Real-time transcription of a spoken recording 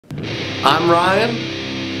I'm Ryan,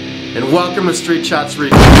 and welcome to Street Shots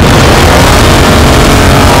Recon.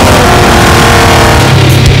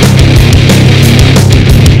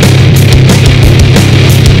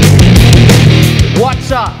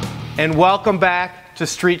 What's up, and welcome back to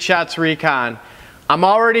Street Shots Recon. I'm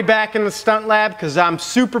already back in the stunt lab because I'm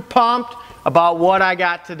super pumped about what I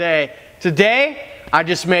got today. Today, I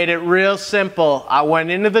just made it real simple. I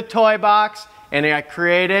went into the toy box and I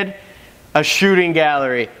created a shooting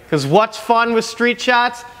gallery. Because what's fun with street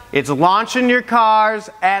shots? It's launching your cars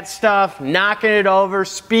at stuff, knocking it over,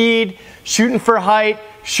 speed, shooting for height,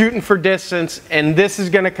 shooting for distance, and this is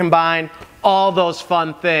going to combine all those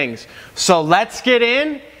fun things. So let's get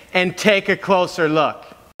in and take a closer look.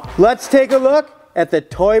 Let's take a look at the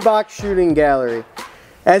toy box shooting gallery.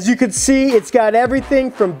 As you can see, it's got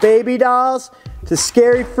everything from baby dolls to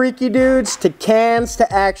scary freaky dudes to cans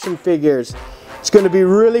to action figures. It's going to be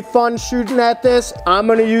really fun shooting at this. I'm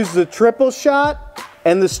going to use the triple shot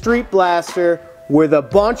and the street blaster with a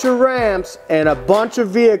bunch of ramps and a bunch of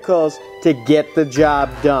vehicles to get the job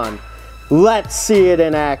done. Let's see it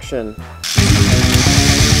in action.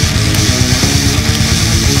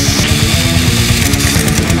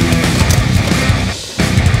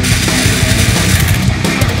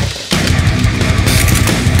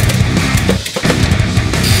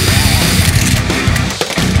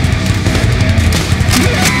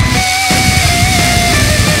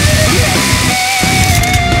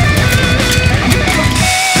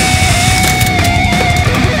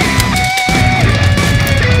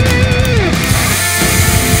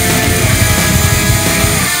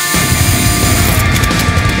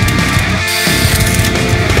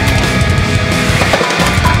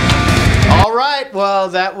 Well,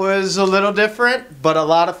 that was a little different, but a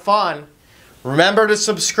lot of fun. Remember to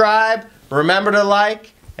subscribe, remember to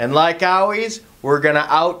like, and like always, we're gonna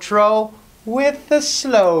outro with the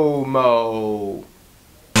slow-mo.